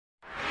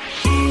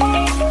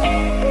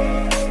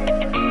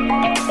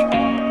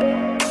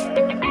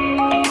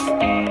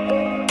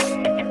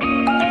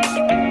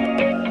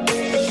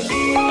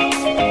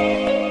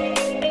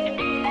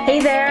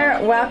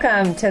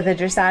Welcome to the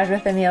Dressage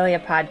with Amelia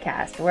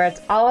podcast, where it's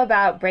all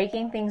about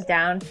breaking things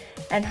down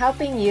and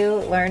helping you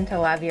learn to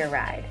love your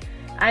ride.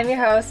 I'm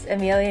your host,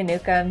 Amelia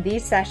Newcomb.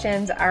 These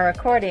sessions are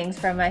recordings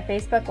from my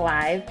Facebook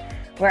Live,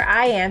 where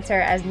I answer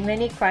as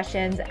many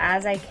questions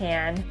as I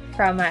can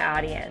from my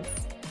audience.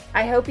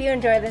 I hope you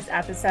enjoy this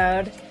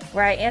episode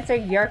where I answer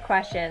your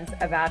questions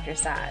about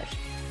dressage.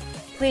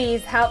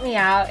 Please help me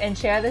out and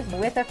share this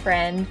with a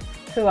friend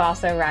who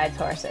also rides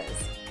horses.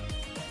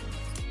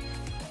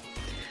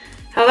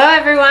 Hello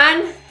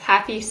everyone,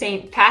 happy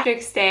St.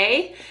 Patrick's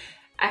Day.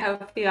 I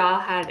hope you all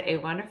had a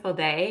wonderful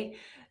day.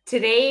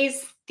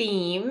 Today's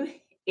theme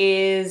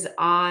is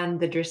on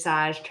the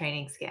dressage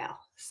training scale.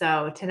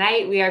 So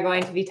tonight we are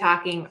going to be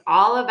talking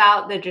all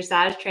about the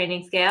dressage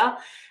training scale.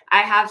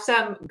 I have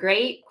some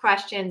great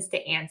questions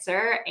to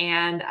answer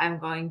and I'm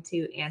going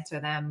to answer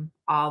them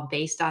all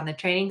based on the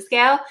training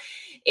scale.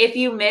 If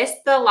you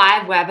missed the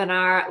live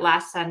webinar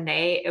last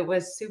Sunday, it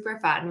was super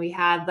fun. We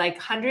had like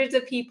hundreds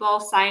of people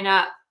sign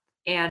up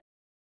and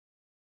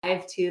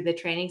live to the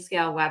training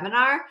scale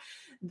webinar.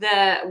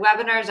 The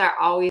webinars are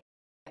always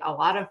a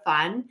lot of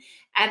fun.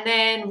 And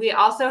then we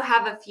also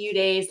have a few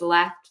days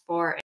left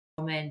for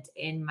enrollment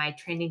in my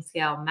training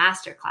scale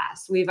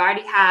masterclass. We've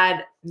already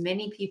had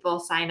many people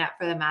sign up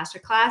for the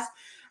masterclass.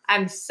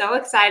 I'm so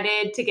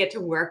excited to get to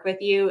work with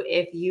you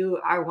if you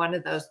are one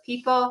of those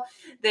people.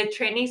 The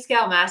training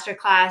scale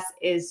masterclass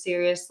is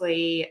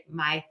seriously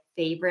my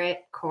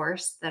favorite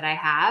course that I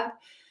have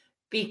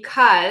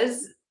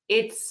because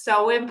it's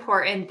so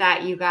important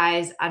that you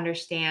guys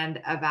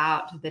understand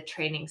about the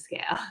training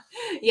scale.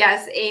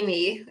 Yes,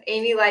 Amy.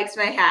 Amy likes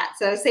my hat.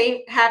 So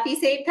happy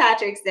St.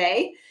 Patrick's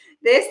Day.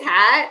 This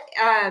hat,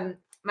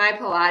 my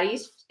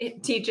Pilates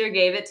teacher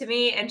gave it to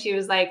me and she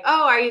was like,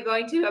 "Oh, are you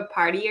going to a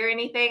party or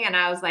anything?" And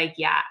I was like,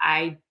 "Yeah,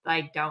 I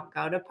don't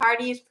go to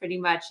parties. Pretty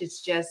much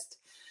it's just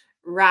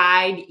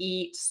ride,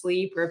 eat,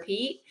 sleep,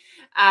 repeat."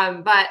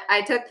 But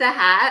I took the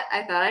hat.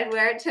 I thought I'd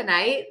wear it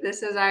tonight.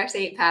 This is our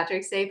St.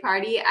 Patrick's Day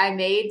party. I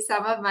made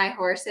some of my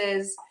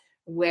horses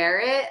wear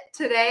it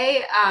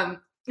today,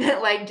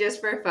 like just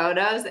for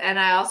photos. And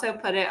I also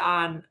put it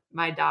on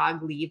my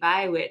dog,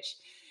 Levi, which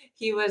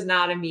he was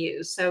not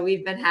amused. So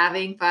we've been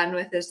having fun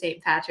with the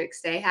St.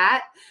 Patrick's Day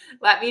hat.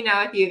 Let me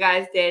know if you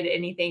guys did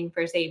anything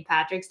for St.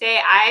 Patrick's Day.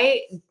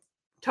 I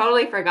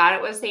totally forgot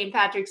it was St.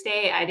 Patrick's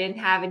Day. I didn't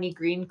have any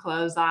green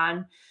clothes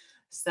on.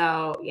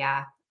 So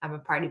yeah, I'm a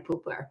party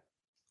pooper.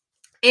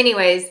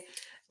 Anyways,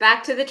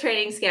 back to the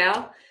training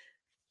scale.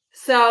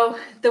 So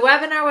the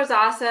webinar was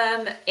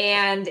awesome.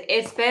 And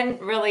it's been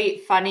really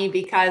funny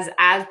because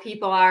as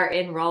people are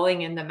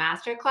enrolling in the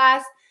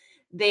masterclass,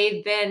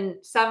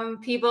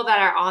 some people that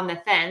are on the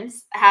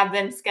fence have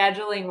been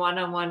scheduling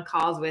one-on-one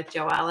calls with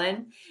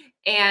Joellen.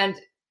 And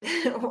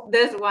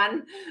this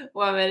one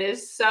woman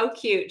is so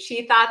cute.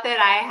 She thought that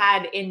I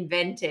had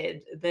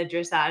invented the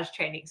dressage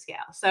training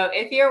scale. So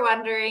if you're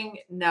wondering,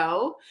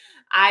 no,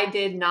 I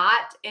did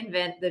not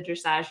invent the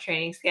dressage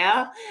training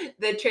scale.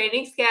 The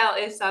training scale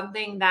is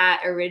something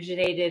that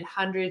originated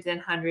hundreds and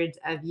hundreds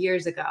of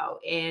years ago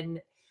in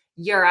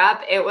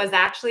Europe. It was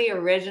actually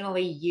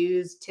originally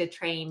used to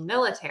train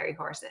military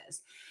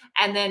horses.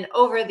 And then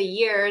over the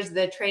years,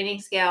 the training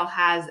scale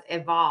has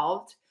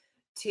evolved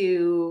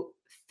to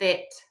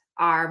fit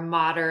our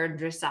modern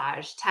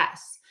dressage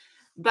tests.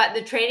 But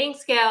the training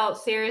scale,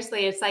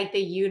 seriously, it's like the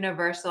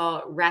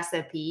universal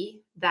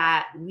recipe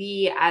that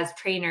we as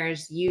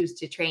trainers use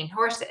to train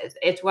horses.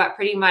 It's what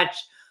pretty much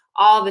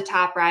all the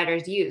top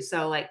riders use.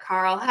 So like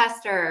Carl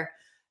Hester,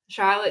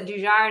 Charlotte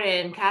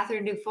Dujardin,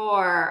 Catherine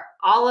Dufour,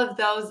 all of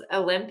those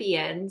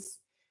Olympians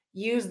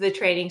use the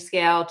training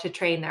scale to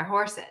train their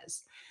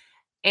horses.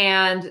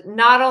 And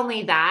not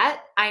only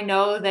that, I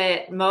know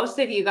that most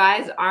of you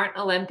guys aren't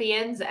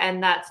Olympians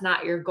and that's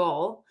not your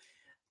goal,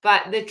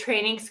 but the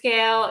training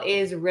scale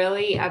is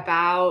really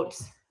about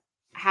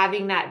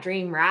having that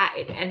dream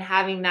ride and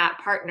having that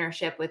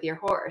partnership with your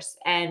horse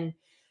and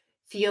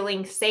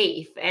feeling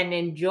safe and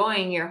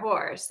enjoying your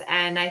horse.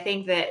 And I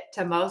think that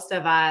to most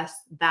of us,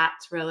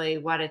 that's really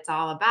what it's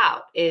all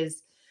about,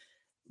 is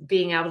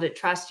being able to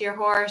trust your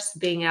horse,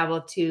 being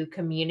able to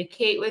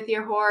communicate with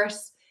your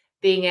horse,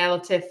 being able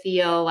to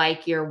feel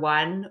like you're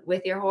one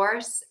with your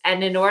horse.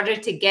 And in order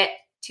to get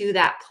to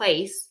that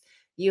place,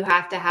 you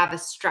have to have a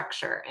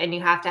structure and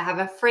you have to have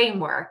a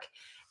framework.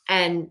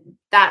 And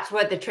that's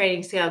what the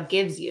training scale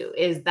gives you,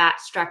 is that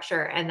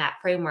structure and that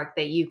framework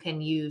that you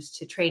can use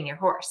to train your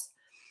horse.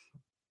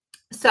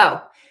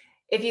 So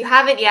if you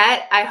haven't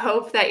yet, I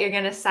hope that you're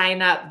going to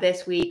sign up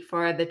this week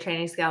for the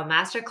training scale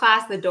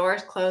masterclass. The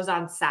doors close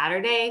on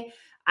Saturday.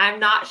 I'm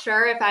not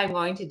sure if I'm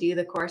going to do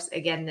the course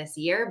again this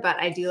year, but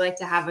I do like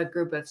to have a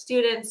group of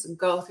students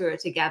go through it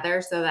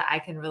together so that I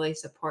can really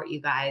support you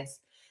guys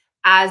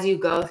as you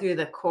go through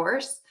the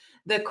course.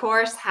 The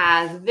course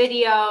has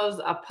videos,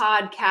 a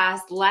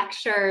podcast,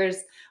 lectures,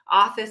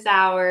 office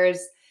hours,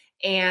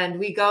 and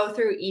we go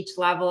through each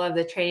level of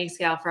the training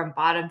scale from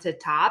bottom to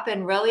top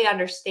and really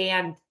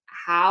understand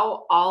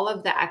how all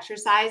of the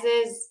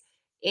exercises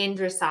in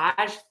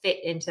dressage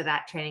fit into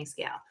that training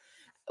scale.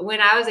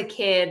 when I was a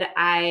kid,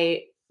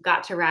 I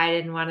got to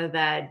ride in one of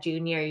the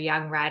junior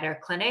young rider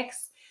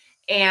clinics.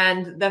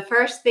 And the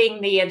first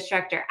thing the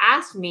instructor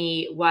asked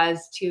me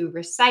was to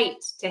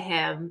recite to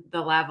him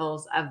the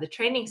levels of the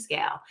training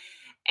scale.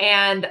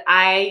 And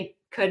I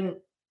couldn't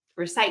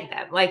recite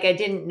them. Like I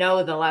didn't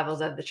know the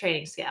levels of the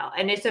training scale.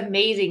 And it's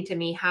amazing to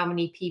me how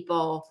many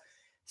people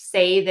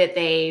say that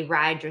they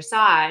ride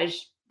dressage,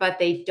 but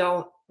they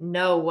don't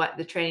know what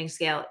the training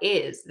scale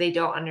is. They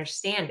don't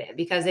understand it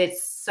because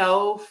it's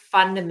so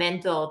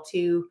fundamental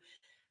to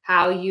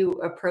how you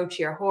approach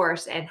your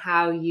horse and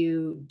how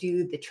you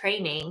do the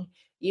training.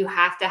 You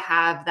have to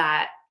have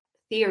that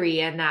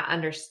theory and that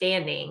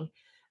understanding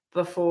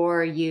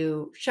before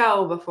you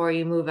show, before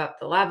you move up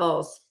the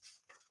levels.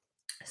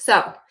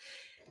 So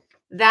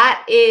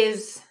that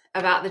is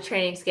about the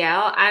training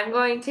scale. I'm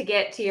going to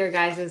get to your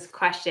guys'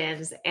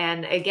 questions.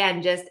 And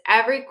again, just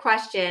every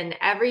question,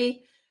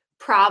 every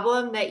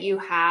problem that you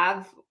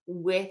have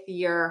with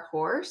your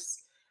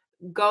horse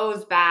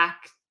goes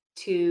back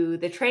to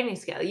the training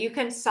scale. You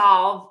can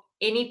solve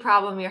any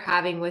problem you're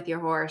having with your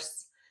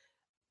horse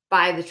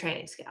by the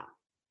training scale.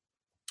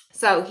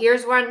 So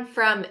here's one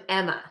from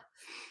Emma.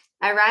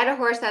 I ride a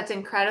horse that's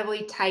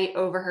incredibly tight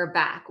over her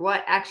back.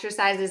 What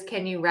exercises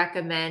can you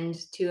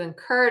recommend to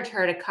encourage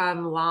her to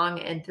come long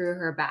and through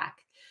her back?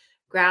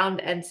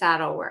 Ground and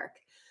saddle work.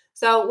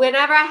 So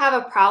whenever I have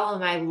a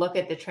problem, I look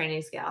at the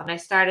training scale and I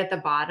start at the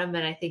bottom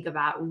and I think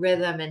about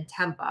rhythm and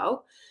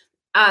tempo.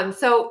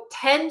 So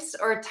tense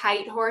or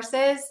tight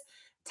horses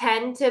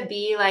tend to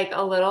be like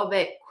a little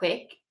bit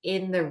quick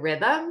in the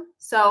rhythm.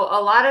 So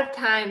a lot of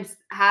times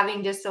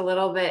having just a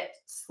little bit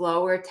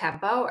slower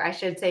tempo, or I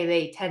should say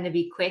they tend to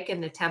be quick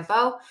in the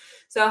tempo.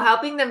 So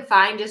helping them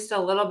find just a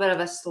little bit of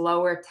a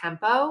slower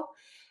tempo.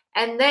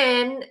 And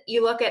then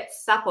you look at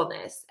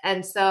suppleness.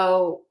 And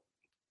so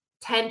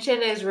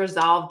tension is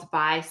resolved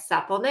by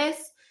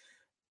suppleness.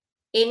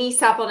 Any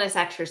suppleness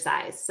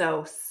exercise.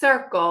 So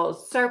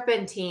circles,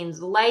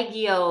 serpentines, leg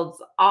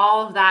yields,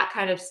 all of that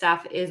kind of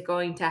stuff is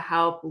going to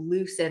help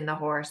loosen the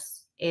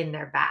horse in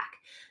their back.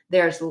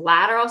 There's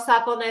lateral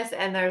suppleness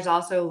and there's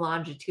also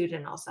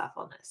longitudinal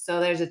suppleness. So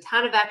there's a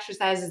ton of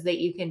exercises that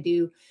you can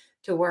do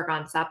to work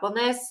on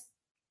suppleness.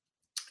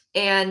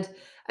 And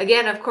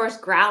again, of course,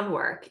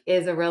 groundwork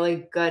is a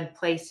really good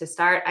place to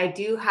start. I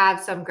do have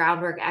some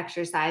groundwork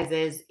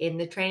exercises in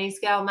the training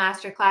scale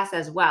masterclass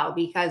as well,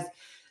 because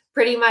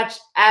pretty much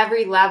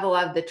every level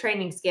of the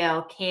training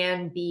scale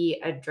can be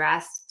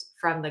addressed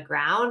from the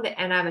ground.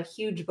 And I'm a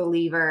huge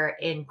believer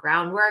in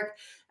groundwork,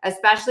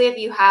 especially if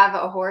you have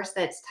a horse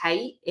that's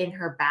tight in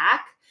her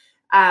back.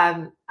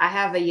 I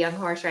have a young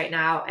horse right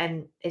now,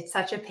 and it's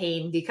such a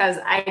pain because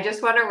I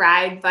just want to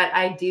ride, but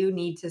I do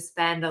need to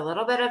spend a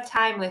little bit of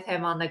time with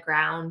him on the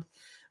ground.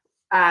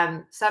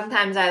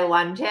 Sometimes I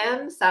lunge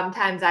him.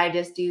 Sometimes I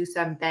just do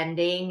some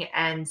bending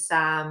and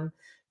some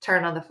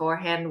turn on the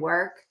forehand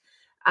work.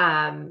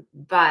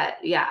 But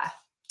yeah.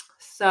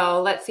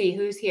 So let's see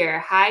who's here.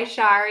 Hi,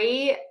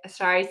 Shari.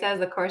 Shari says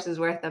the course is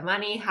worth the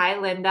money. Hi,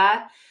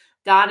 Linda.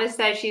 Donna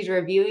says she's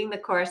reviewing the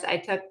course I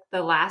took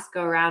the last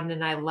go round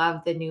and I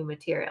love the new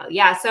material.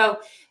 Yeah. So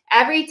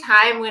every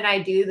time when I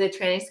do the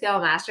training scale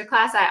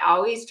masterclass, I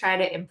always try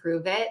to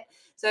improve it.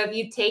 So if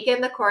you've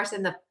taken the course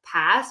in the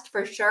past,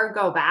 for sure,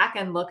 go back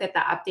and look at the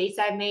updates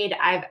I've made.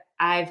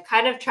 I've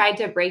kind of tried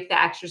to break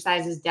the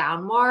exercises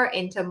down more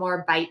into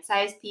more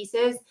bite-sized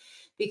pieces,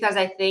 because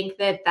I think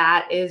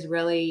that is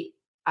really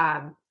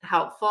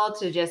helpful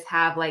to just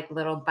have like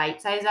little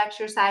bite-sized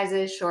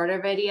exercises, shorter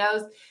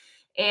videos.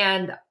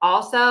 And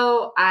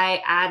also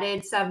I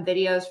added some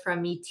videos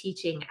from me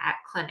teaching at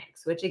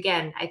clinics, which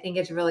again, I think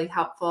is really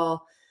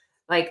helpful.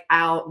 Like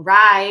I'll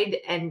ride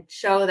and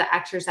show the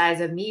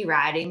exercise of me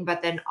riding,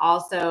 but then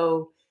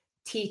also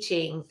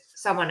teaching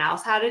someone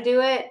else how to do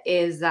it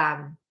is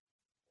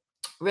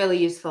really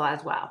useful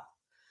as well.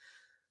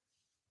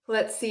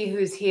 Let's see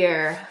who's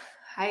here.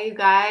 Hi, you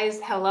guys.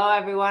 Hello,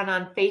 everyone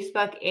on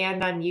Facebook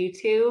and on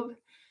YouTube.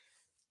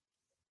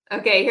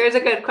 Okay, here's a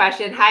good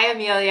question. Hi,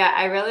 Amelia.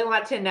 I really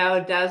want to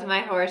know, does my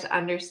horse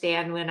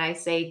understand when I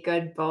say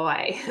good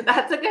boy?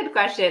 That's a good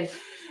question.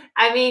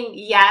 I mean,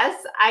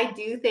 yes, I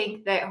do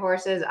think that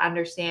horses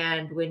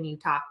understand when you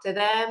talk to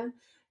them.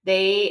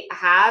 They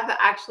have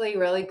actually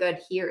really good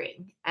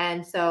hearing.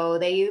 And so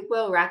they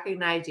will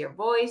recognize your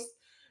voice.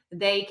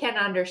 They can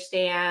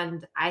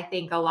understand, I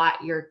think, a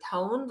lot your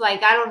tone.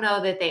 Like, I don't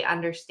know that they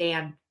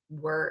understand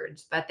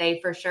words, but they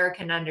for sure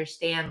can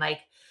understand, like,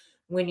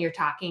 when you're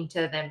talking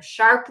to them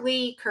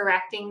sharply,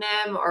 correcting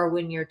them, or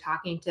when you're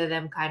talking to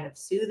them kind of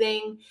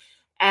soothing.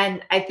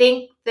 And I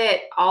think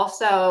that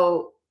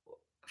also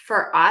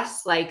for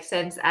us, like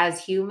since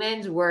as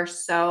humans, we're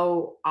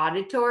so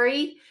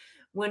auditory,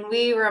 when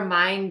we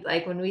remind,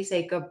 like when we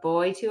say good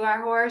boy to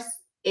our horse,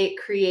 it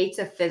creates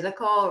a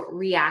physical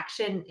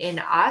reaction in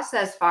us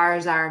as far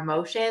as our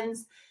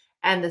emotions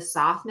and the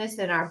softness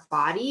in our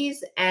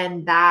bodies.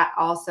 And that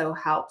also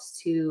helps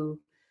to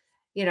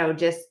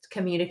just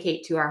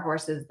communicate to our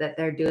horses that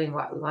they're doing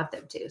what we want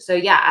them to. So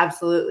yeah,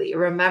 absolutely.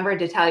 Remember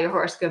to tell your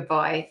horse good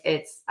boy.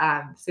 It's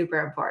super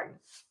important.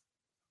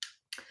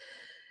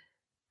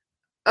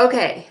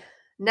 Okay.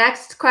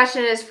 Next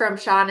question is from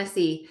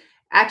Shaughnessy.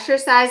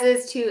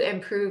 Exercises to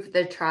improve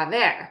the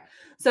travers.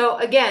 So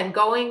again,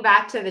 going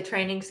back to the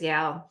training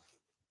scale,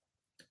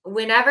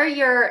 whenever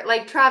you're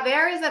like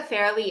travers is a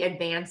fairly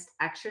advanced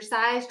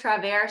exercise.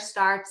 Travers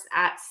starts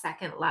at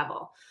second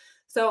level.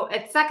 So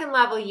at second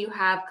level, you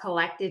have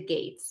collected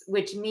gaits,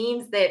 which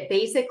means that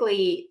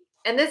basically,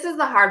 and this is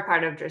the hard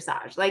part of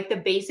dressage, like the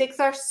basics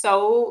are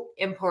so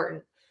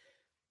important.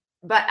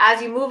 But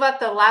as you move up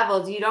the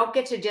levels, you don't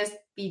get to just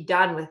be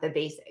done with the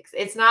basics.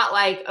 It's not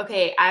like,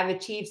 okay, I've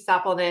achieved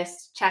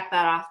suppleness, check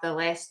that off the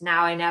list.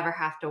 Now I never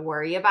have to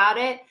worry about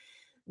it.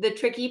 The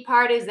tricky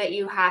part is that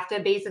you have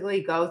to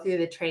basically go through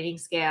the training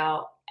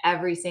scale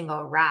every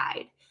single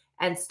ride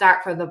and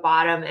start from the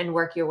bottom and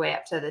work your way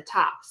up to the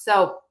top.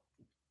 So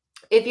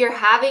if you're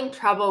having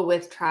trouble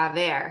with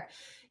travers,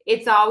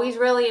 it's always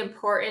really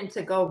important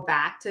to go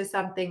back to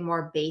something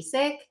more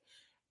basic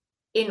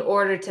in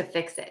order to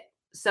fix it.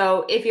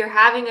 So if you're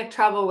having a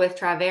trouble with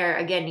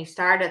travers, again, you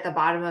start at the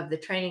bottom of the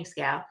training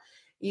scale.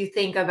 You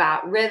think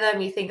about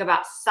rhythm, you think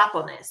about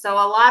suppleness. So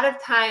a lot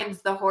of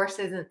times the horse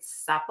isn't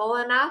supple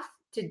enough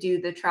to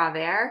do the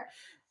travers.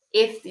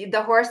 If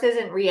the horse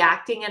isn't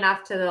reacting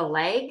enough to the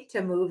leg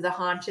to move the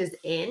haunches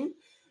in,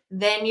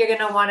 then you're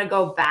going to want to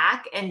go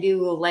back and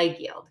do leg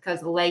yield,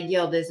 because the leg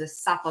yield is a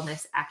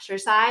suppleness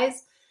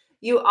exercise.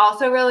 You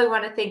also really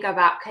want to think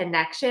about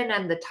connection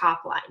and the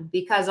top line,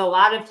 because a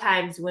lot of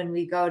times when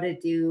we go to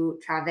do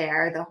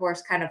travers, the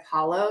horse kind of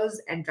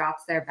hollows and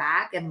drops their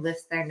back and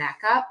lifts their neck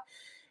up.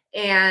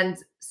 And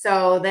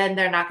so then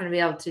they're not going to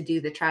be able to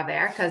do the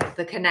travers because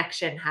the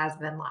connection has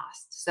been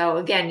lost. So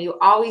again, you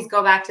always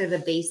go back to the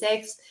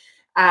basics.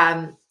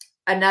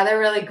 Another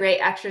really great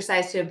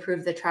exercise to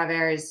improve the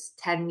travers is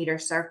 10-meter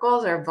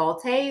circles or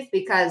voltes,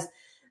 because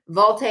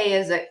volte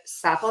is a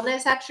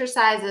suppleness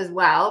exercise as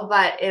well,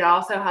 but it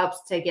also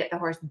helps to get the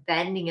horse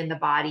bending in the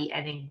body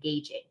and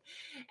engaging.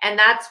 And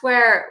that's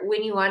where,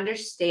 when you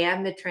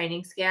understand the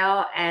training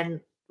scale, and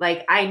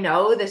like I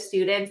know the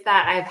students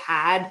that I've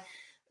had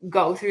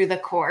go through the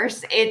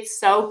course, it's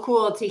so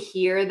cool to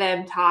hear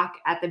them talk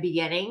at the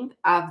beginning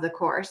of the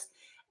course,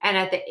 and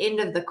at the end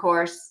of the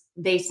course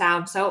they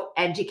sound so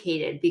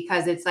educated,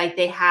 because it's like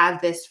they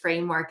have this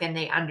framework and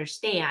they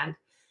understand,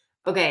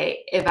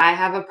 okay, if I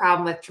have a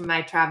problem with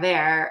my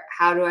travers,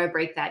 how do I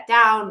break that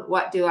down?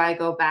 What do I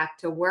go back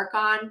to work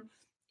on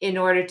in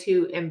order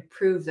to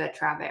improve the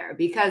travers?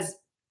 Because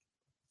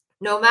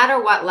no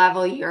matter what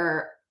level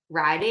you're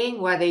riding,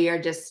 whether you're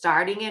just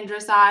starting in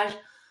dressage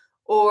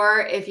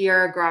or if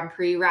you're a Grand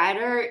Prix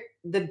rider,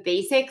 the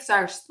basics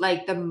are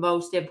like the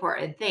most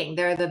important thing.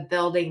 They're the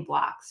building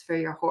blocks for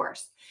your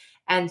horse.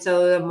 And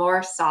so the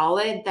more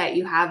solid that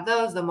you have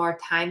those, the more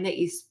time that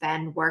you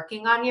spend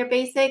working on your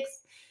basics,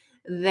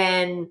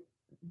 then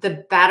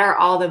the better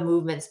all the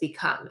movements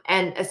become.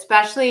 And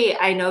especially,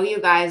 I know you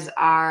guys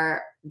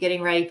are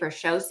getting ready for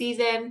show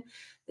season.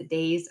 The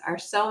days are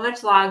so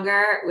much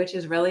longer, which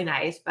is really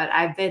nice, but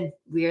I've been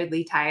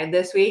weirdly tired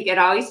this week. It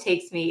always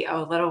takes me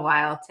a little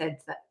while to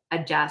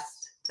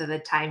adjust to the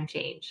time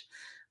change.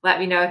 Let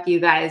me know if you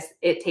guys,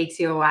 it takes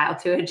you a while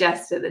to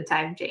adjust to the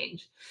time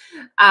change.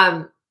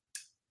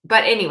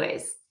 But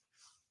anyways,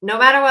 no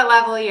matter what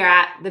level you're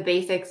at, the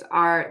basics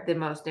are the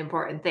most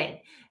important thing.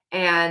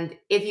 And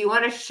if you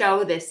want to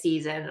show this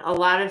season, a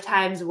lot of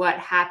times what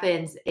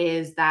happens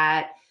is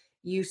that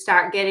you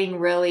start getting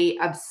really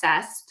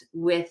obsessed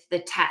with the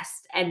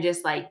test and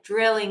just like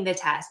drilling the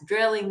test,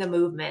 drilling the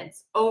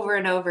movements over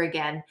and over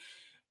again.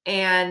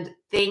 And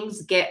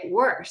things get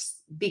worse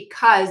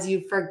because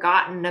you've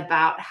forgotten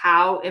about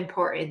how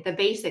important the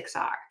basics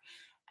are.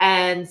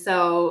 And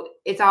so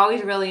it's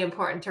always really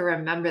important to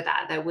remember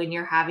that when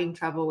you're having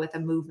trouble with a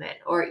movement,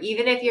 or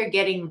even if you're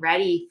getting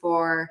ready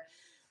for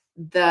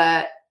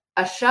a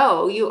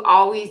show, you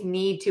always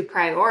need to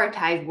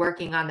prioritize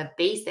working on the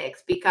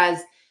basics, because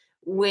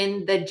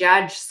when the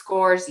judge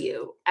scores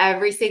you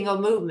every single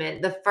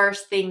movement, the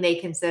first thing they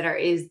consider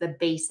is the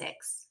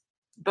basics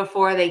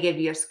before they give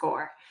you a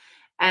score.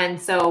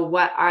 And so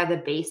what are the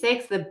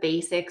basics? The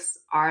basics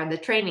are the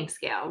training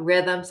scale,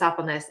 rhythm,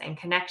 suppleness, and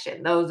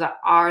connection. Those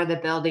are the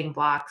building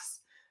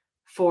blocks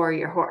for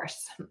your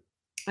horse.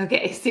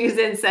 Okay,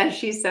 Susan says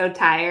she's so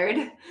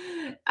tired.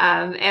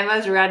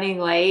 Emma's running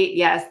late.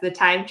 Yes, the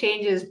time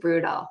change is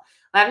brutal.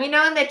 Let me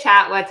know in the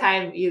chat what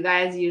time you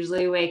guys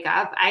usually wake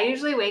up. I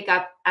usually wake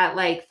up at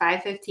like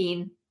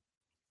 5:15,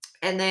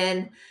 and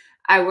then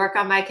I work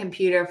on my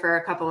computer for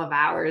a couple of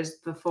hours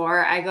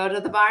before I go to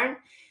the barn.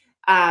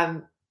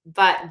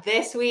 But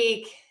this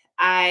week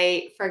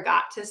I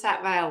forgot to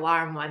set my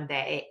alarm one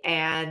day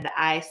and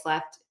I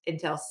slept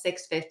until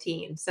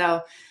 6:15.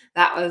 So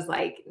that was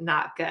like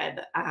not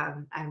good.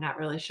 I'm not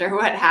really sure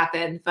what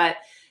happened, but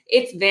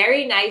it's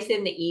very nice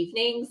in the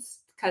evenings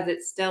because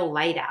it's still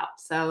light out.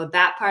 So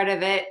that part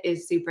of it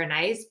is super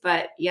nice.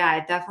 But yeah,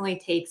 it definitely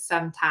takes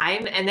some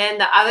time. And then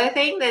the other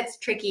thing that's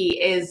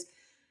tricky is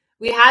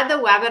We had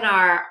the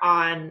webinar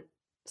on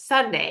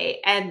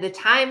Sunday and the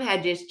time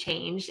had just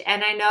changed.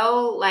 And I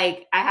know,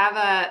 like, I have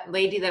a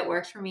lady that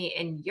works for me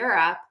in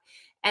Europe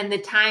and the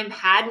time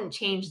hadn't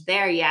changed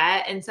there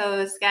yet. And so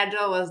the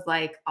schedule was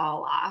like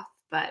all off.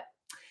 But,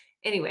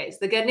 anyways,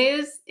 the good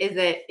news is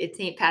that it's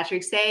St.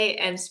 Patrick's Day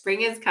and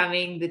spring is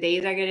coming. The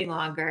days are getting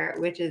longer,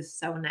 which is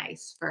so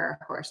nice for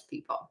horse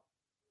people.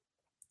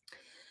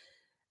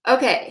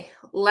 Okay,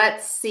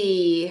 let's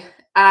see.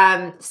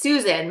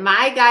 Susan,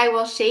 my guy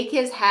will shake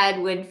his head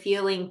when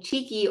feeling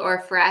cheeky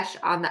or fresh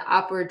on the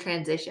upward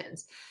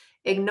transitions.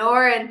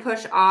 Ignore and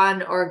push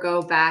on or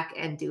go back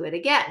and do it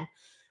again.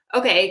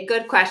 Okay,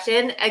 good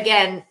question.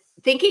 Again,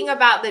 thinking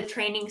about the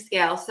training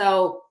scale.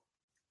 So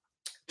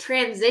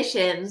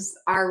transitions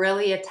are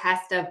really a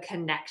test of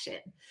connection.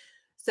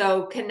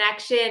 So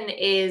connection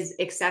is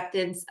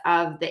acceptance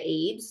of the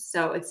aids,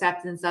 so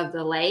acceptance of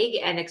the leg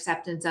and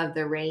acceptance of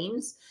the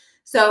reins.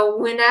 So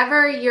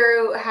whenever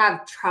you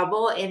have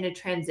trouble in a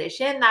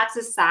transition, that's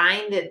a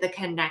sign that the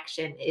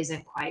connection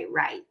isn't quite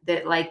right.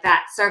 That, like,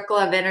 that circle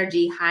of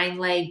energy, hind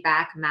leg,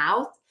 back,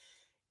 mouth,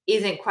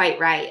 isn't quite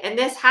right. And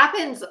this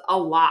happens a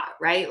lot,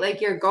 right?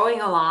 Like, you're going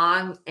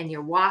along and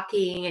you're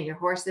walking and your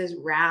horse is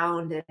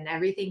round and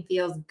everything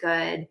feels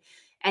good.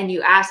 And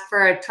you ask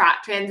for a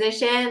trot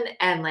transition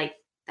and, like,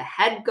 the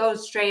head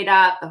goes straight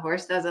up, the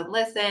horse doesn't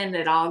listen,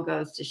 it all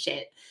goes to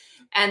shit.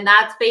 And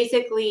that's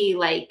basically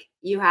like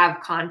you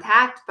have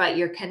contact, but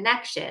your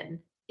connection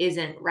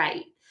isn't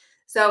right.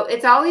 So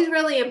it's always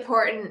really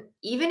important,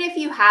 even if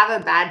you have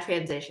a bad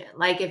transition,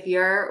 like if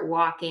you're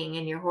walking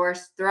and your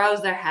horse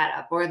throws their head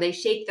up or they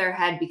shake their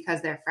head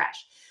because they're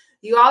fresh,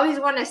 you always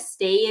want to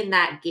stay in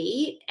that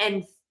gait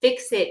and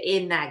fix it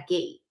in that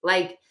gait,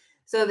 like,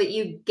 so that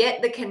you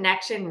get the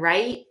connection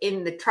right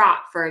in the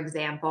trot, for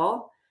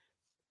example,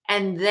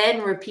 and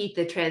then repeat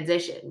the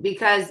transition.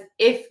 Because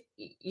if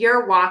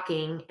you're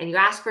walking and you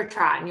ask for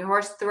trot and your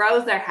horse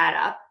throws their head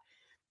up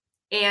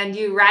and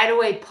you right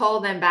away pull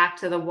them back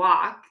to the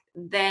walk,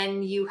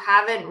 then you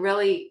haven't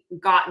really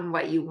gotten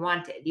what you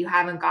wanted. You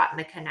haven't gotten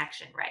the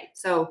connection right.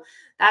 So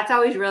that's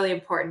always really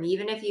important.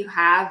 Even if you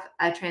have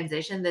a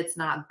transition that's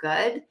not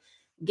good,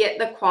 get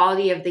the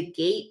quality of the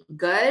gait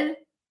good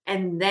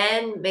and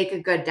then make a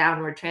good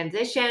downward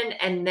transition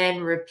and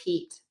then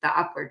repeat the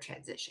upward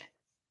transition.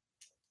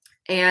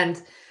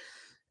 And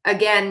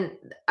again,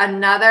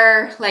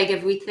 another, like,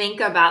 if we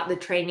think about the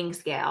training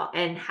scale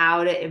and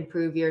how to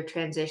improve your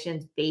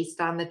transitions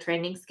based on the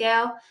training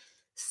scale,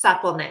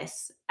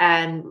 suppleness.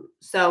 And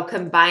so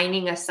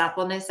combining a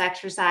suppleness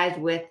exercise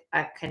with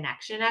a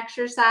connection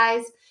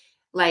exercise,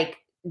 like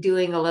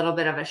doing a little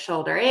bit of a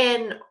shoulder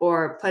in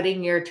or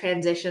putting your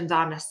transitions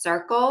on a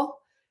circle,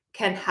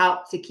 can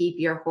help to keep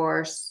your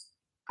horse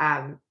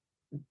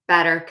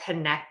better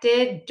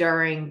connected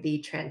during the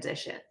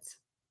transitions.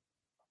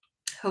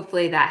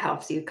 Hopefully that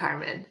helps you,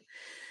 Carmen.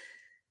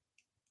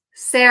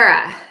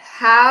 Sarah,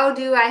 how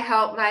do I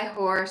help my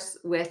horse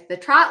with the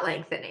trot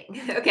lengthening?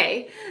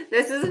 Okay,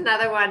 this is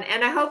another one.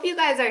 And I hope you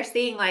guys are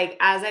seeing, like,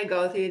 as I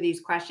go through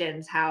these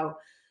questions, how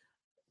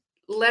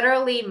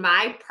literally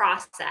my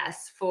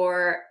process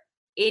for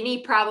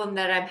any problem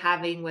that I'm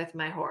having with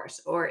my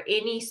horse or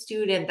any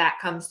student that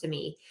comes to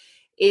me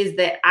is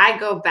that I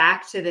go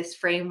back to this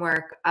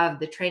framework of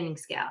the training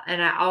scale.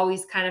 And I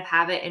always kind of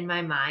have it in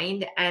my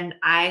mind. And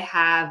I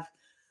have,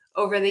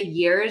 over the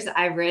years,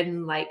 I've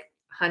ridden like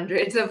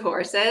hundreds of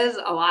horses,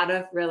 a lot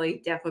of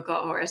really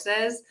difficult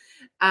horses,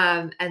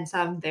 and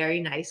some very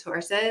nice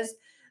horses.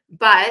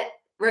 But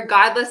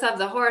regardless of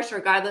the horse,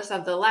 regardless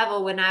of the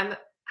level, when I'm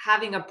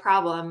having a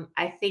problem,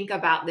 I think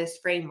about this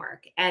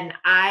framework. And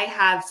I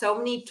have so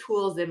many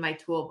tools in my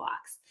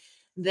toolbox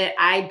that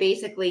I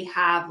basically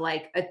have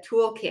like a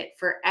toolkit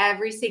for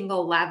every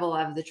single level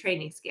of the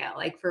training scale,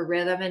 like for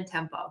rhythm and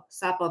tempo,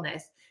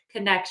 suppleness,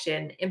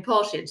 connection,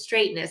 impulsion,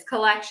 straightness,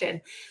 collection.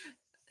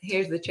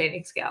 Here's the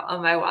training scale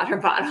on my water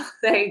bottle.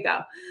 There you go.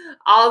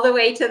 All the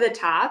way to the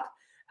top.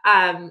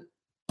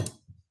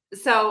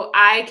 So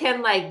I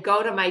can like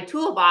go to my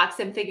toolbox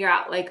and figure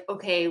out like,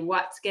 okay,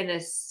 what's going to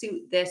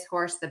suit this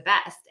horse the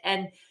best.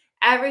 And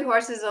every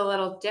horse is a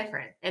little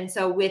different. And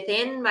so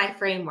within my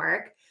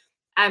framework,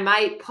 I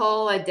might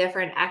pull a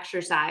different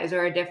exercise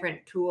or a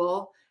different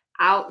tool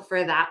out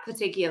for that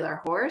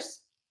particular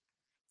horse.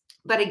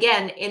 But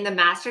again, in the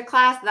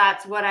masterclass,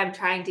 that's what I'm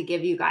trying to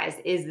give you guys,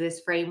 is this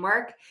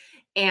framework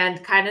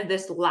and kind of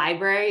this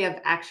library of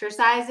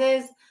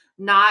exercises.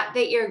 Not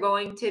that you're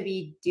going to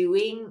be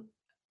doing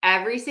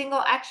every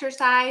single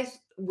exercise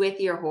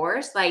with your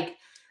horse. Like,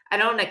 I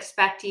don't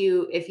expect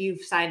you, if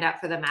you've signed up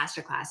for the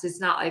masterclass, it's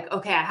not like,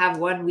 okay, I have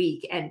 1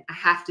 week and I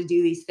have to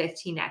do these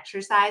 15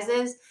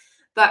 exercises.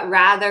 But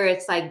rather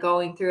it's like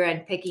going through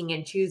and picking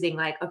and choosing,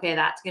 like, okay,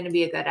 that's going to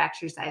be a good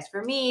exercise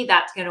for me.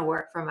 That's going to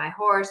work for my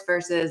horse,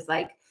 versus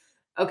like,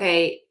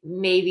 okay,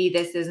 maybe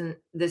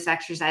this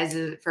exercise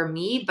isn't for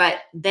me. But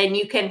then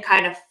you can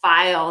kind of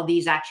file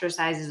these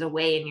exercises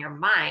away in your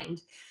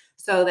mind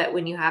so that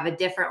when you have a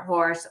different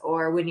horse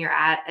or when you're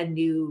at a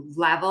new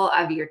level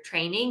of your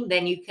training,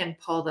 then you can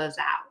pull those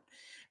out.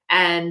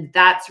 And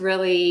that's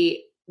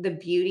really the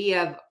beauty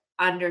of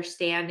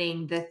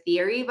understanding the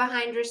theory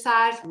behind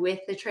dressage with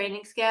the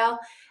training scale,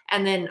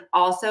 and then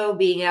also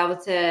being able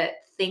to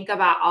think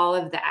about all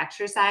of the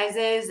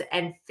exercises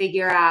and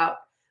figure out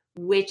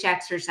which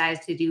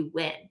exercise to do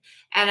when.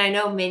 And I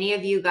know many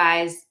of you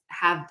guys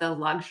have the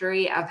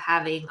luxury of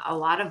having a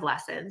lot of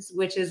lessons,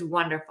 which is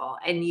wonderful.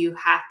 And you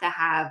have to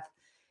have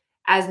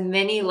as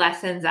many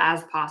lessons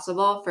as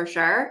possible for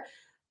sure.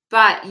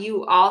 But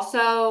you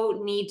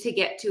also need to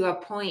get to a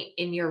point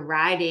in your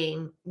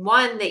riding,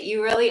 one, that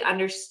you really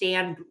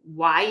understand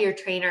why your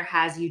trainer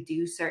has you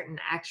do certain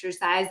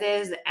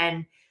exercises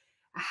and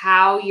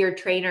how your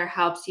trainer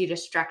helps you to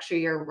structure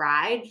your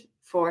ride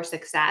for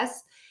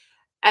success.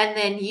 And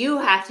then you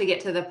have to get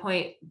to the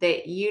point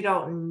that you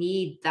don't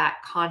need that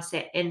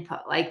constant input,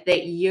 like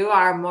that you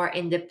are more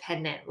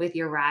independent with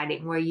your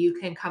riding, where you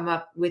can come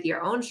up with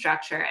your own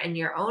structure and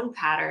your own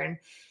pattern.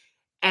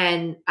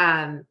 And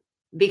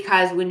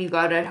because when you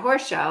go to a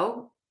horse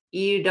show,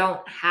 you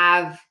don't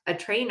have a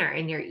trainer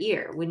in your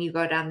ear when you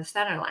go down the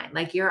center line,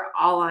 like you're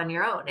all on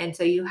your own. And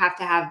so you have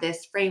to have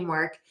this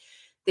framework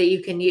that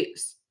you can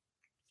use.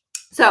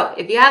 So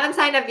if you haven't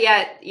signed up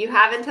yet, you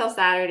have until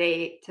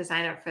Saturday to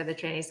sign up for the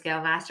Training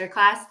Scale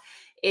Masterclass.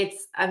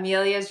 It's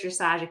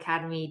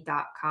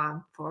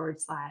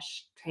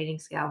ameliasdressageacademy.com/training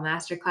scale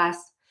masterclass.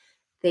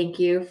 Thank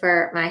you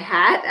for my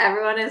hat.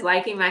 Everyone is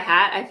liking my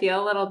hat. I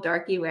feel a little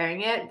dorky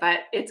wearing it,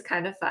 but it's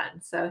kind of fun.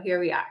 So here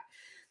we are.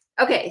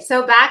 Okay,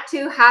 so back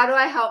to how do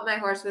I help my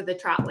horse with the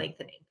trot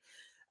lengthening?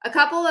 A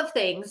couple of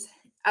things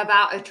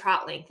about a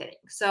trot lengthening.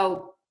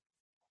 So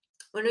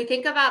when we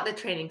think about the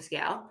training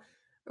scale,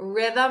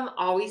 rhythm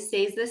always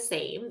stays the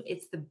same.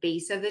 It's the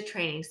base of the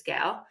training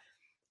scale.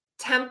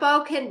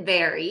 Tempo can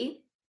vary.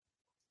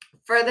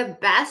 For the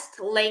best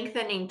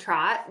lengthening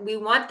trot, we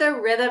want the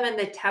rhythm and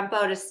the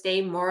tempo to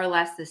stay more or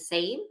less the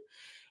same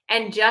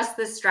and just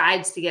the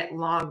strides to get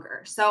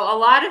longer. So a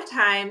lot of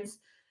times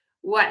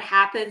what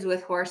happens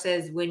with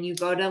horses when you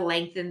go to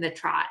lengthen the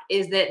trot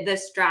is that the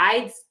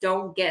strides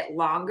don't get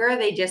longer.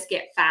 They just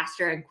get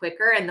faster and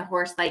quicker, and the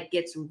horse like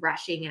gets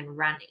rushing and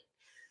running.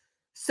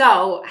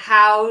 So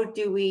how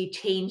do we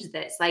change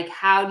this? Like,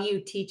 how do you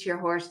teach your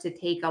horse to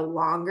take a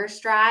longer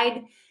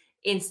stride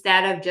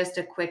instead of just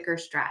a quicker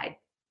stride?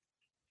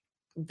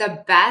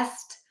 The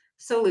best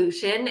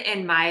solution,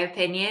 in my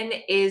opinion,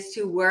 is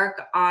to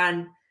work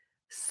on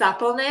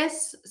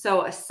suppleness.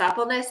 So a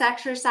suppleness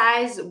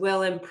exercise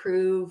will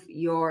improve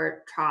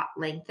your trot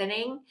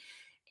lengthening.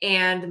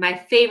 And my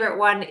favorite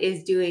one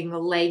is doing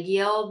leg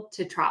yield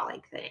to trot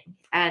lengthening.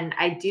 And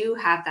I do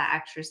have that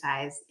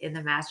exercise in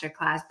the master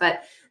class.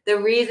 But the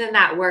reason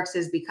that works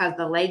is because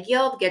the leg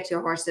yield gets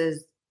your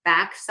horse's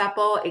back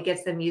supple. It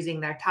gets them using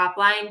their top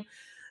line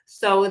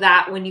so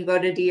that when you go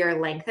to do your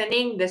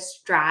lengthening, the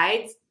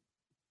strides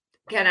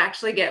can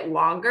actually get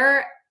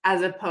longer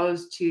as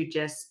opposed to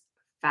just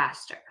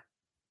faster.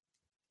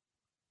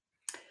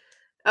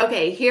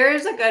 Okay,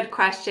 here's a good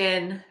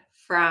question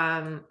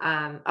from,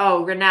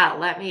 Renelle,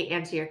 let me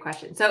answer your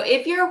question. So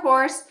if your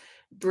horse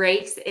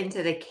breaks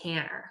into the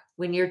canter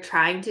when you're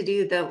trying to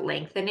do the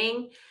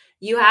lengthening,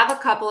 you have a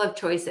couple of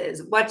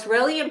choices. What's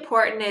really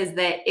important is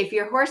that if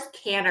your horse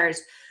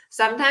canters,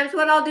 sometimes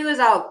what I'll do is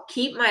I'll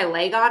keep my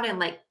leg on and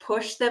like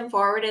push them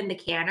forward in the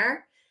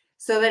canter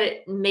so that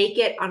it make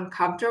it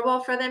uncomfortable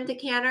for them to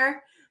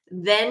canter.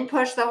 Then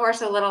push the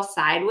horse a little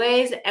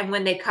sideways. And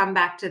when they come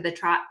back to the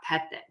trot,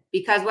 pet them.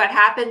 Because what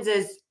happens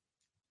is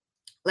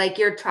like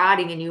you're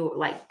trotting and you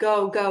like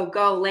go, go,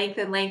 go,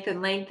 lengthen,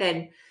 lengthen,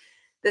 lengthen.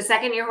 The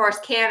second your horse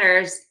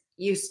canters,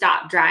 you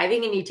stop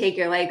driving and you take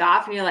your leg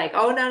off and you're like,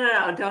 oh,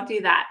 no, don't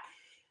do that.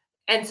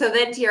 And so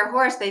then to your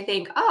horse, they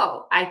think,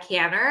 oh, I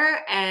canter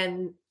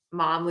and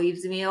mom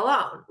leaves me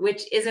alone,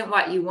 which isn't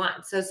what you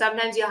want. So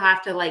sometimes you'll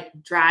have to like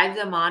drive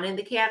them on in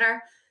the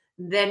canter,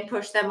 then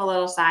push them a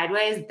little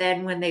sideways.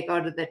 Then when they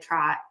go to the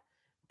trot,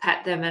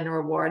 pet them and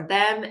reward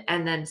them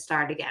and then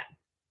start again.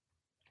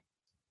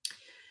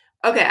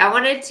 Okay, I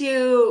wanted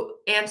to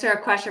answer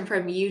a question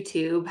from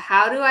YouTube.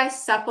 How do I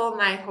supple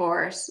my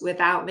horse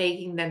without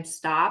making them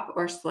stop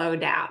or slow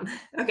down?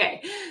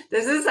 Okay,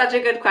 this is such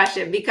a good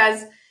question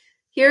because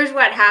here's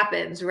what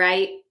happens,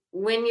 right?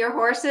 When your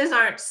horses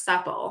aren't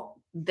supple,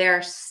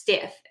 they're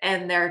stiff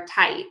and they're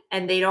tight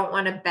and they don't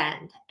want to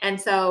bend. And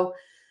so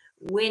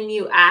when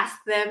you ask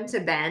them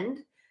to bend,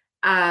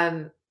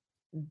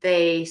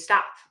 they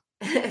stop.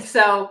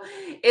 So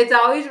it's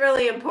always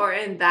really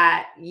important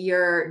that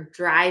your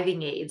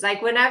driving aids,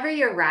 like whenever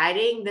you're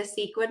riding, the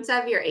sequence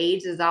of your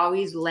aids is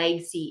always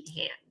leg, seat,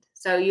 hand.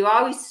 So you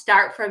always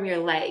start from your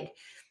leg,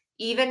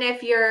 even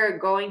if you're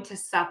going to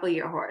supple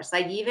your horse,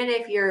 like even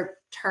if you're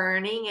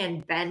turning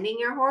and bending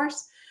your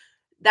horse,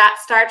 that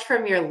starts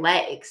from your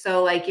leg.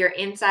 So like your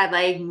inside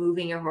leg,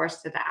 moving your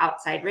horse to the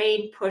outside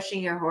rein,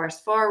 pushing your horse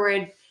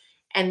forward,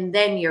 and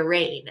then your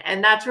rein.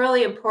 And that's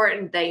really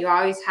important that you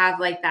always have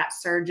like that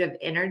surge of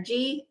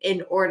energy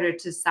in order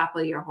to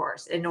supple your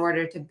horse, in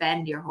order to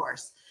bend your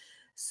horse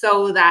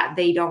so that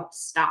they don't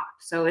stop.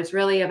 So it's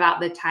really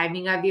about the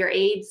timing of your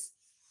aids.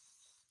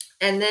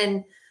 And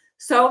then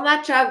so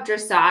much of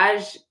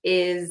dressage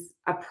is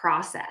a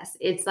process.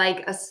 It's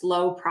like a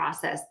slow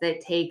process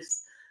that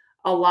takes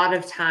a lot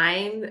of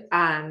time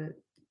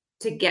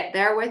to get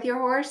there with your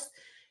horse.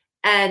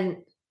 And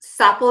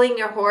suppling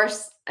your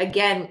horse,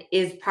 again,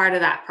 is part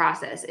of that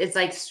process. It's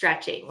like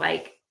stretching.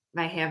 Like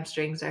my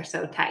hamstrings are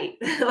so tight.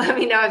 Let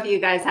me know if you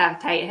guys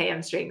have tight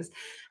hamstrings.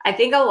 I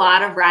think a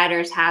lot of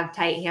riders have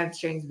tight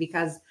hamstrings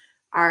because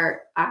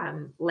our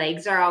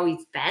legs are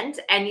always bent,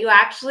 and you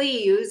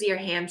actually use your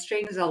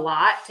hamstrings a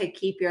lot to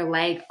keep your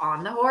leg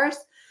on the horse.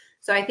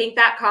 So I think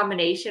that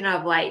combination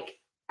of like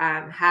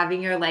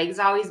having your legs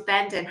always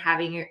bent and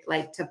having your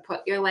like to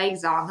put your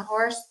legs on the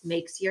horse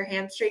makes your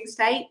hamstrings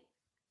tight.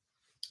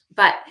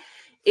 But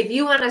if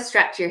you want to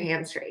stretch your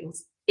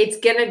hamstrings, it's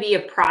going to be a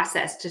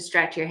process to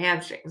stretch your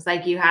hamstrings.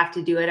 Like you have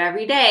to do it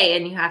every day,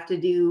 and you have to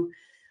do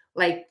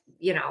like,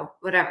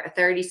 whatever,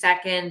 30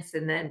 seconds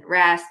and then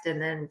rest and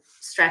then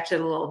stretch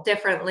it a little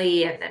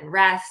differently and then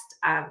rest.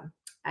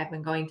 I've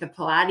been going to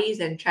Pilates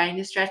and trying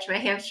to stretch my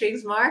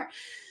hamstrings more.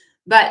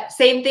 But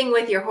same thing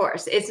with your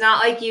horse. It's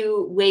not like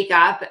you wake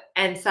up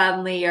and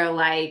suddenly you're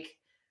like,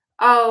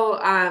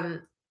 oh,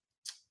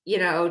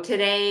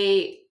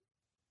 today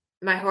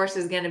my horse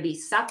is going to be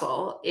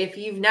supple. If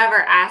you've never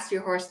asked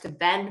your horse to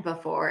bend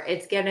before,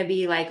 it's going to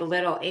be like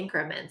little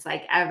increments.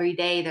 Like every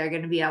day they're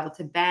going to be able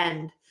to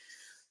bend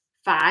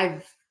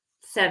 5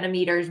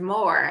 centimeters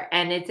more.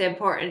 And it's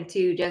important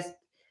to just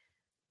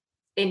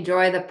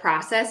enjoy the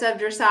process of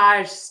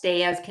dressage,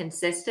 stay as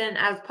consistent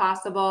as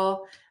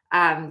possible.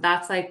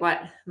 That's like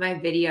what my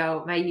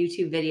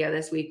YouTube video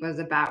this week was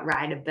about,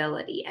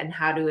 rideability, and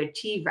how to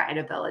achieve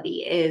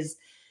rideability is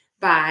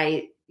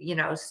by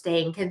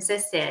staying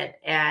consistent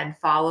and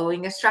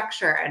following a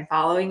structure and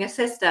following a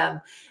system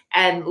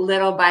and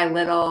little by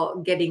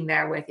little getting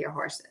there with your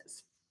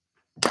horses.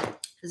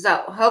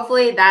 So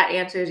hopefully that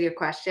answers your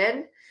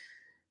question.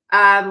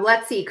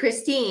 Let's see,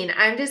 Christine,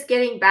 I'm just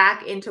getting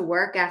back into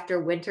work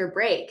after winter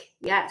break.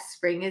 Yes,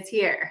 spring is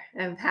here.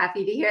 I'm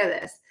happy to hear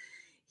this.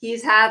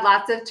 He's had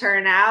lots of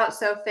turnout,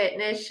 so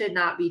fitness should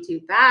not be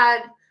too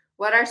bad.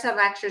 What are some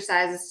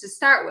exercises to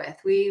start with?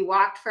 We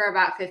walked for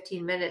about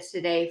 15 minutes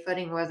today.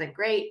 Footing wasn't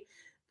great,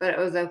 but it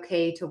was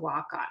okay to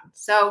walk on.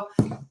 So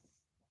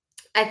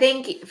I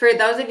think for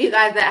those of you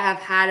guys that have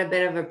had a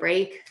bit of a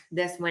break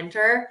this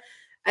winter,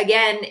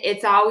 again,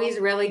 it's always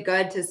really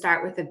good to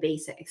start with the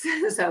basics.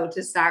 So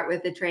to start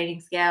with the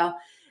training scale,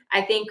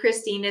 I think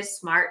Christine is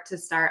smart to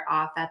start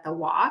off at the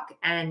walk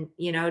and,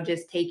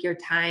 just take your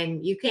time.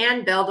 You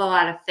can build a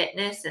lot of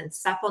fitness and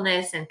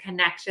suppleness and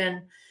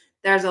connection.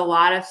 There's a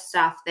lot of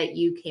stuff that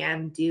you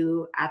can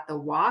do at the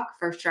walk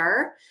for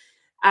sure.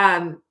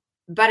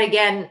 But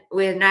again,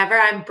 whenever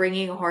I'm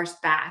bringing a horse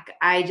back,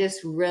 I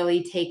just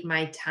really take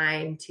my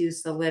time to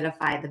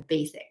solidify the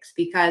basics,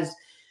 because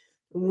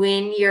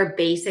when your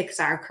basics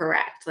are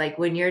correct, like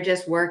when you're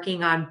just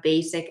working on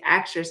basic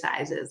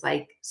exercises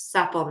like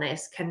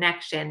suppleness,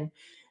 connection,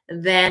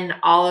 then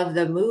all of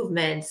the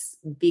movements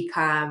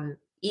become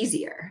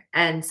easier.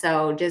 And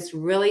so just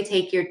really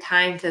take your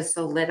time to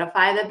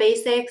solidify the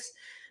basics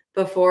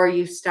before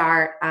you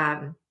start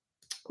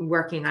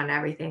working on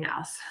everything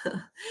else.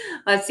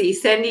 Let's see.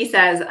 Cindy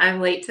says, I'm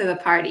late to the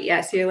party.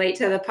 Yes, you're late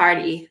to the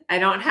party. I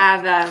don't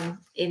have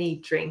any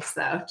drinks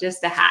though,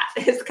 just a hat.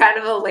 It's kind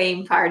of a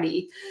lame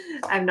party.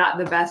 I'm not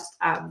the best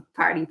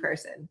party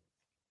person.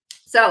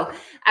 So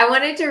I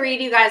wanted to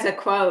read you guys a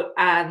quote.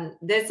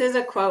 This is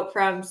a quote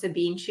from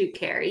Sabine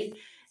Shoot-Carey.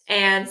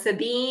 And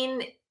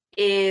Sabine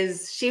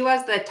she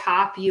was the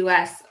top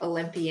US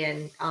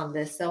Olympian on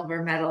the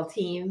silver medal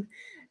team.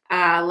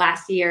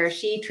 Last year,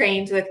 she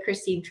trains with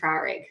Christine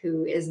Traurig,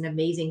 who is an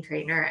amazing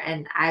trainer.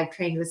 And I've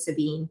trained with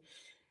Sabine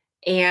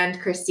and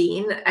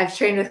Christine. I've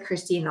trained with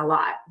Christine a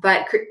lot.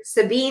 But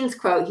Sabine's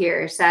quote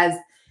here says,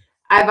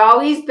 I've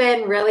always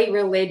been really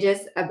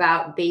religious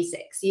about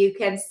basics. You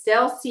can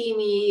still see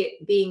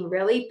me being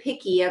really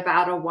picky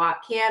about a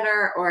walk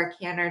canter or a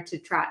canter to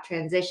trot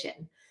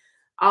transition.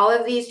 All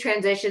of these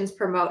transitions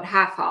promote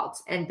half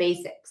halts and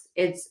basics.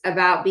 It's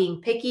about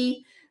being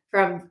picky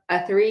from a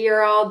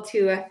 3-year-old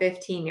to a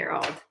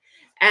 15-year-old.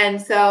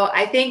 And so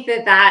I think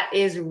that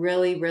is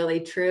really, really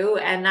true.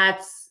 And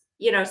that's,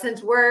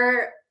 since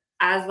we're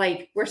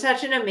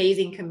such an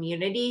amazing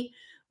community,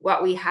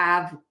 what we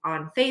have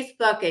on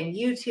Facebook and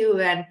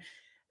YouTube. And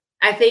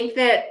I think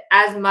that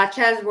as much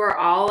as we're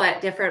all at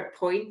different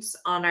points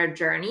on our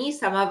journey,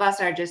 some of us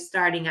are just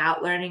starting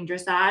out learning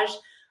dressage.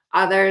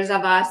 Others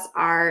of us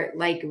are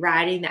like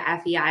riding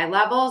the FEI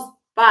levels,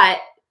 but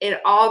it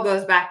all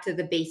goes back to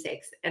the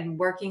basics and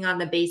working on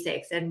the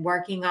basics and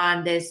working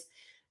on this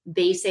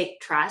basic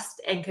trust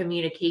and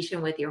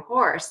communication with your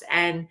horse.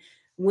 And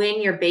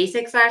when your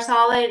basics are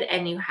solid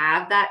and you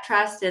have that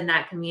trust and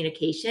that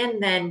communication,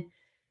 then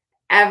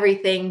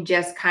everything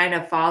just kind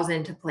of falls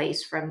into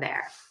place from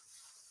there.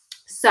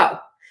 So,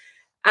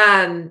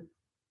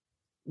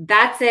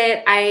 that's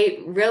it.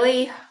 I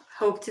really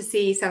hope to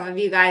see some of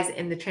you guys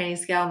in the Training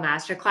Scale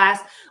Masterclass.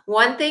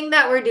 One thing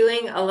that we're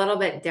doing a little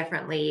bit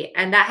differently,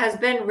 and that has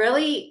been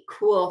really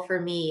cool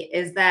for me,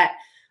 is that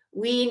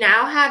we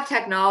now have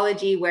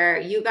technology where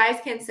you guys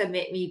can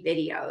submit me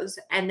videos,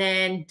 and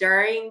then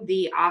during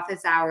the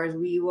office hours,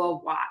 we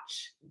will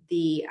watch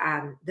the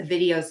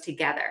videos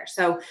together.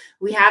 So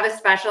we have a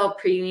special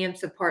premium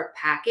support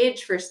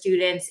package for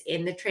students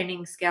in the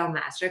Training Scale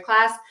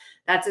Masterclass.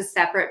 That's a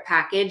separate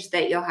package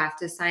that you'll have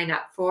to sign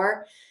up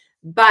for.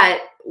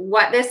 But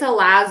what this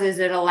allows is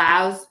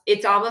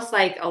it's almost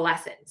like a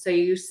lesson. So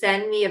you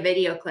send me a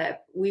video clip,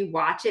 we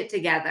watch it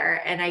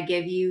together, and I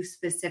give you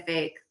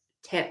specific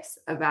tips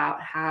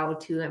about how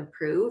to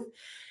improve.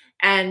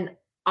 And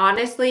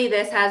honestly,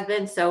 this has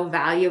been so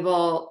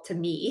valuable to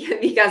me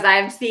because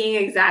I'm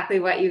seeing exactly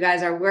what you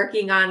guys are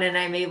working on, and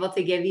I'm able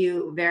to give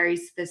you very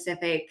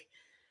specific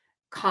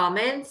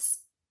comments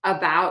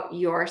about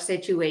your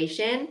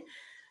situation.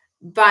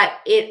 But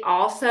it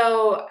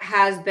also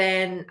has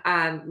been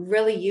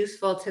really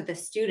useful to the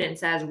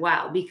students as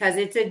well, because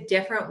it's a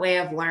different way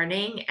of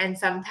learning. And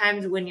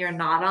sometimes when you're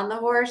not on the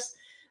horse,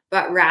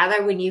 but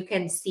rather when you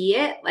can see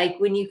it, like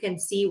when you can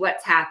see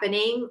what's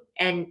happening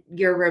and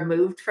you're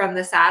removed from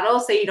the saddle,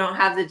 so you don't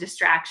have the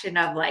distraction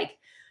of like,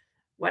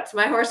 what's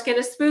my horse going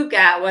to spook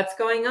at? What's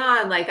going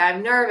on? Like,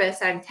 I'm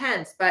nervous, I'm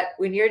tense. But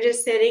when you're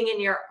just sitting in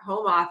your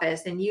home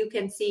office and you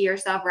can see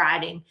yourself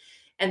riding,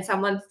 and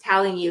someone's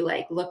telling you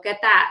like, look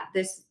at that,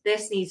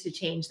 this needs to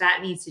change,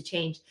 that needs to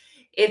change,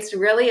 it's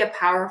really a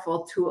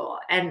powerful tool.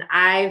 And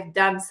I've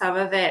done some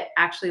of it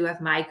actually with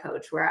my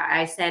coach, where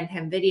I send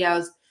him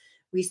videos,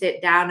 we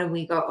sit down and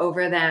we go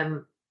over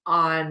them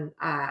on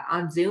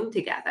Zoom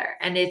together,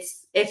 and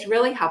it's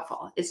really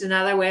helpful. It's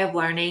another way of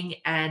learning.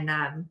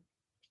 And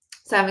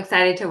so I'm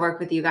excited to work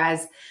with you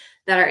guys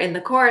that are in the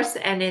course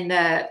and in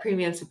the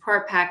premium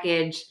support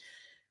package.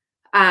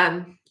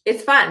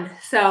 It's fun.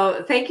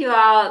 So thank you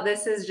all.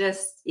 This is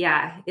just,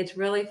 it's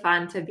really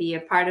fun to be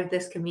a part of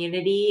this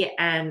community.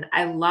 And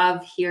I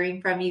love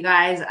hearing from you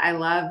guys. I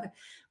love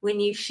when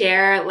you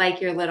share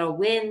like your little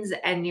wins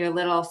and your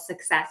little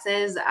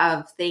successes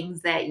of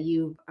things that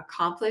you've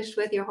accomplished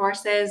with your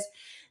horses,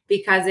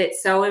 because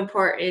it's so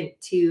important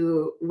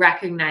to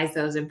recognize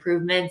those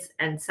improvements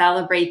and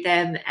celebrate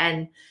them.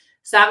 And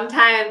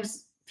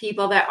sometimes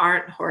people that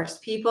aren't horse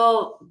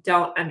people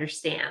don't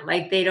understand.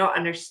 Like, they don't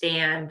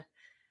understand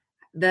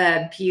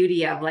the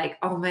beauty of like,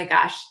 oh my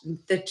gosh,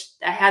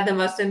 I had the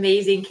most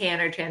amazing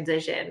canter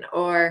transition,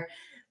 or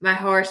my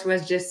horse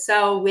was just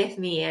so with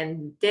me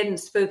and didn't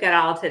spook at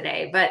all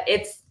today. But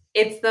it's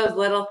those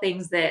little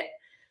things that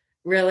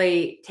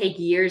really take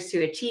years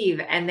to achieve,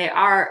 and they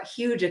are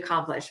huge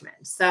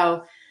accomplishments.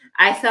 So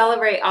I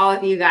celebrate all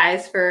of you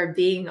guys for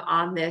being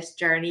on this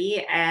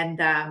journey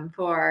and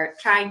for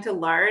trying to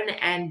learn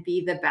and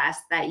be the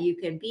best that you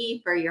can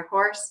be for your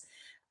horse.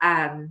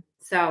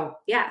 So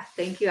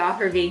thank you all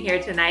for being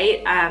here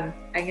tonight. I'm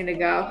going to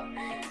go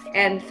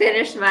and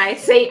finish my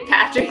St.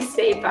 Patrick's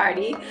Day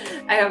party.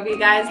 I hope you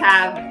guys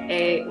have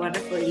a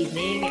wonderful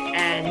evening,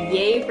 and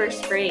yay for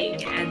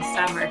spring and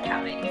summer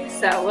coming.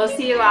 So we'll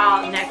see you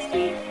all next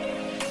week.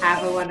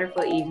 Have a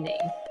wonderful evening.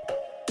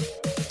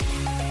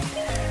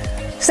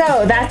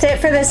 So that's it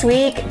for this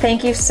week.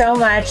 Thank you so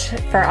much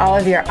for all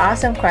of your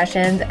awesome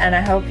questions, and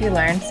I hope you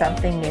learned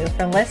something new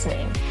from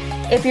listening.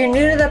 If you're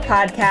new to the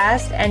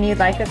podcast and you'd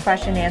like a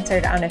question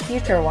answered on a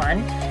future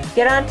one,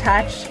 get on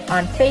touch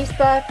on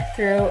Facebook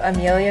through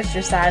Amelia's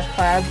Dressage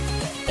Club,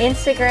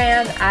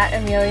 Instagram at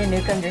Amelia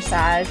Newcomb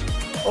Dressage,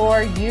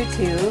 or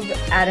YouTube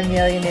at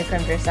Amelia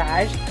Newcomb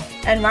Dressage,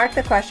 and mark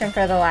the question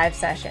for the live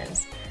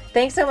sessions.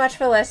 Thanks so much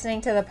for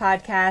listening to the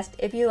podcast.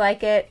 If you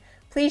like it,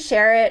 please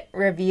share it,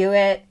 review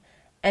it,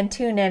 and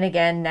tune in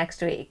again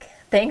next week.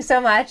 Thanks so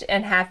much,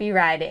 and happy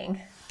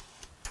riding.